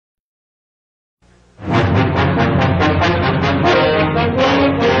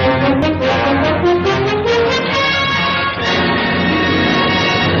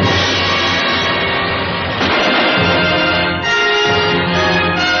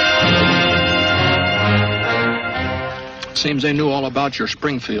Seems they knew all about your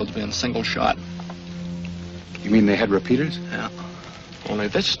Springfields being single shot. You mean they had repeaters? Yeah. Only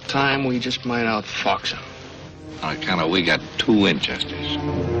this time we just might outfox them. On account of we got 2 Winchesters.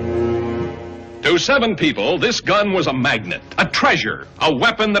 To 7 people, this gun was a magnet, a treasure, a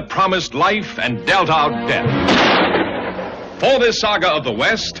weapon that promised life and dealt out death. For this saga of the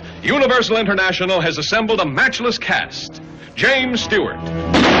West, Universal International has assembled a matchless cast. James Stewart,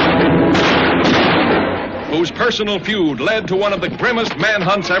 whose personal feud led to one of the grimmest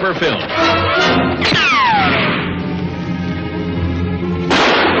manhunts ever filmed.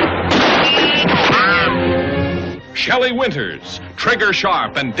 Shelley Winters, trigger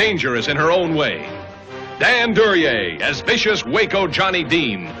sharp and dangerous in her own way. Dan Duryea as vicious Waco Johnny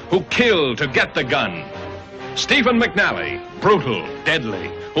Dean, who killed to get the gun. Stephen McNally, brutal, deadly,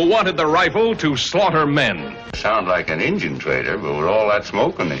 who wanted the rifle to slaughter men. Sound like an Indian trader, but with all that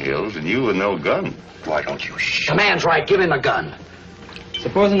smoke in the hills and you with no gun. Why don't you shoot? The man's right. Give him a gun.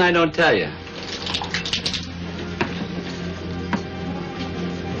 Supposing I don't tell you.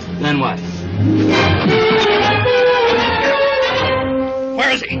 Then what?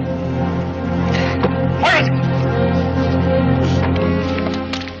 Where is he? Where is he?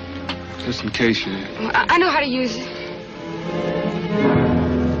 Just in case you... I know how to use it.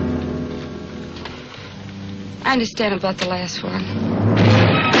 I understand about the last one.